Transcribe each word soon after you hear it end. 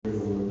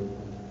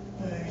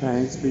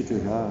Thanks be to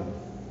God.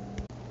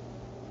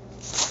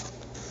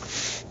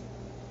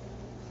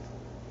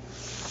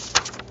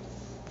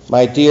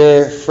 My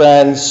dear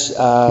friends,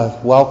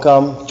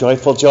 welcome.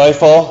 Joyful,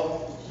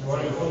 joyful.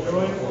 Joyful,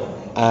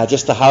 joyful.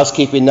 Just a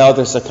housekeeping note,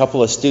 there's a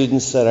couple of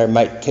students that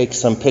might take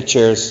some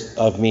pictures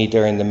of me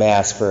during the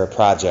Mass for a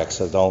project,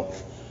 so don't,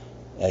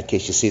 in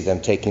case you see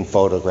them taking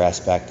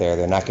photographs back there,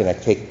 they're not going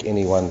to take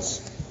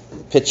anyone's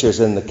pictures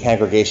in the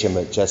congregation,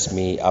 but just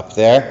me up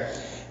there.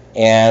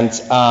 And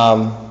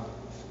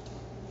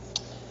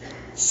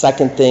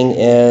second thing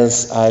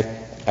is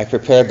I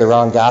prepared the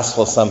wrong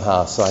gospel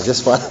somehow, so I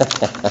just want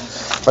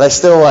but I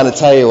still want to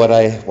tell you what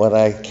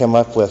I came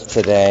up with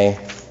today,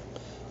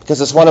 because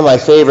it's one of my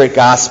favorite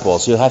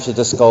gospels. You'll have to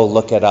just go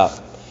look it up.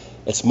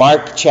 It's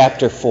Mark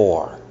chapter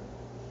 4.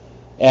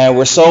 And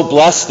we're so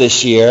blessed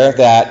this year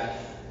that,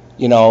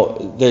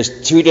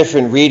 there's 2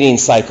 different reading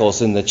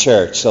cycles in the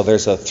church. So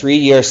there's a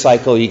 3-year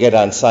cycle you get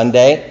on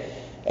Sunday,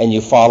 and you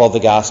follow the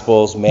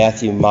gospels,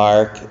 Matthew,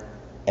 Mark,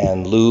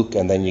 and Luke,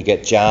 and then you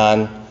get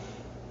John.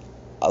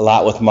 A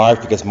lot with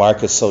Mark because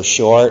Mark is so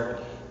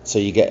short. So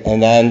you get,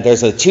 and then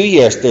there's a 2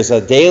 years, there's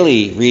a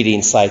daily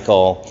reading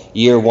cycle,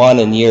 year 1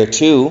 and year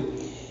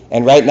 2.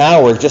 And right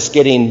now we're just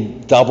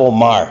getting double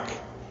Mark.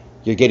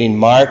 You're getting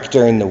Mark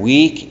during the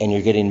week and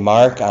you're getting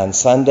Mark on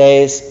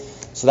Sundays.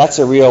 So that's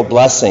a real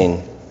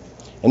blessing.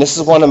 And this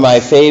is one of my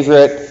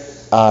favorite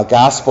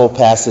gospel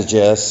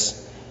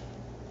passages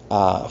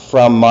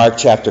from Mark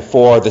chapter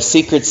 4, the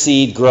secret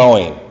seed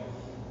growing.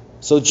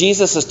 So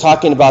Jesus is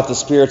talking about the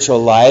spiritual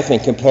life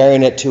and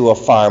comparing it to a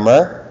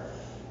farmer.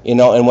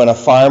 And when a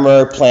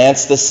farmer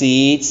plants the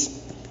seeds,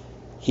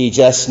 he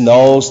just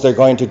knows they're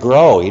going to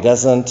grow. He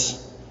doesn't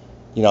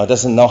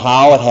know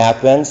how it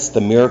happens,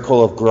 the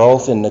miracle of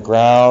growth in the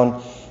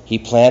ground. He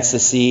plants the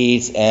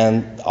seeds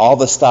and all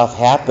the stuff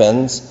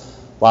happens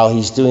while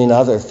he's doing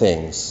other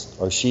things,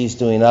 or she's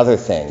doing other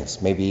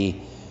things,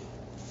 maybe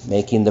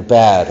making the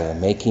bed or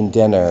making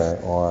dinner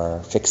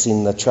or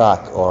fixing the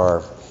truck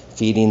or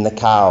feeding the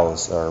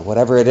cows or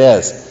whatever it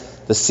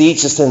is. The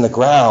seed's just in the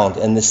ground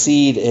and the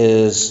seed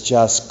is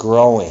just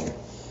growing.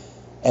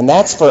 And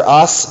that's for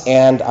us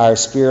and our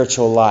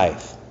spiritual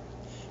life.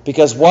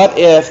 Because what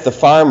if the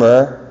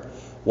farmer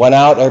went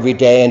out every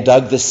day and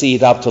dug the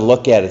seed up to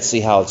look at it, see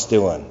how it's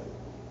doing?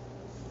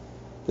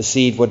 The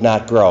seed would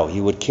not grow.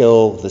 He would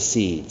kill the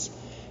seeds.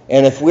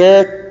 And if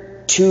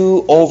we're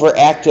too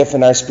overactive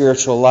in our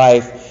spiritual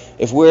life,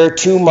 if we're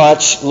too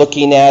much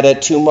looking at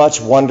it, too much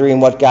wondering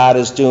what God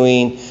is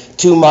doing,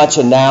 too much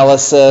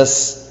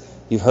analysis,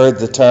 you've heard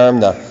the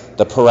term,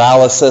 the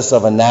paralysis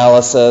of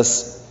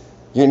analysis,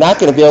 you're not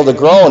going to be able to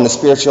grow in the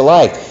spiritual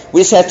life.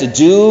 We just have to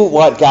do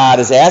what God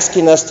is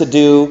asking us to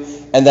do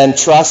and then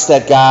trust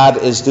that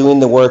God is doing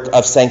the work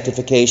of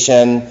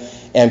sanctification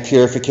and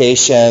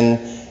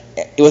purification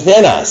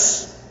within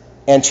us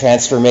and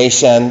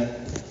transformation.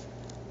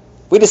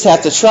 We just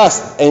have to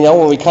trust. And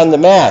when we come to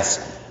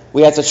Mass,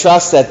 we have to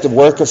trust that the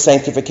work of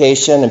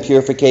sanctification and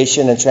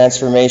purification and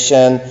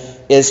transformation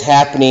is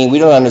happening. We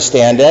don't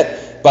understand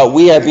it, but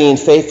we are being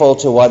faithful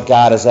to what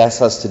God has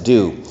asked us to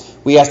do.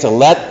 We have to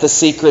let the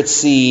secret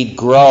seed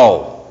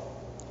grow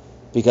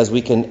because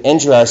we can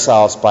injure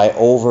ourselves by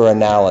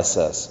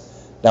over-analysis.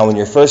 Now, when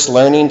you're first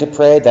learning to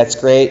pray, that's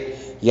great.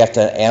 You have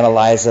to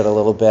analyze it a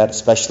little bit,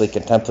 especially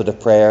contemplative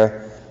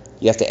prayer.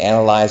 You have to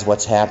analyze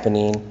what's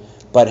happening.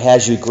 But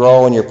as you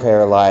grow in your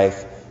prayer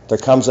life, there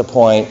comes a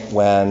point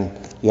when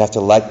you have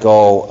to let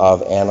go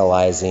of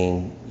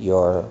analyzing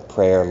your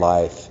prayer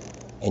life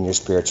and your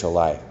spiritual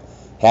life.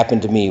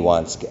 Happened to me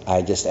once.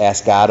 I just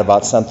asked God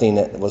about something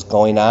that was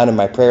going on in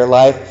my prayer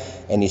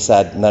life, and he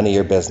said, none of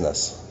your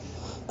business.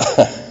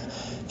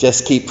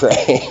 Just keep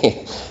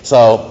praying.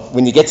 So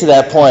when you get to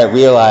that point,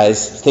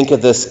 think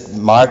of this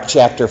Mark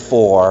chapter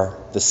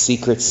 4, the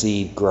secret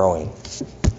seed growing.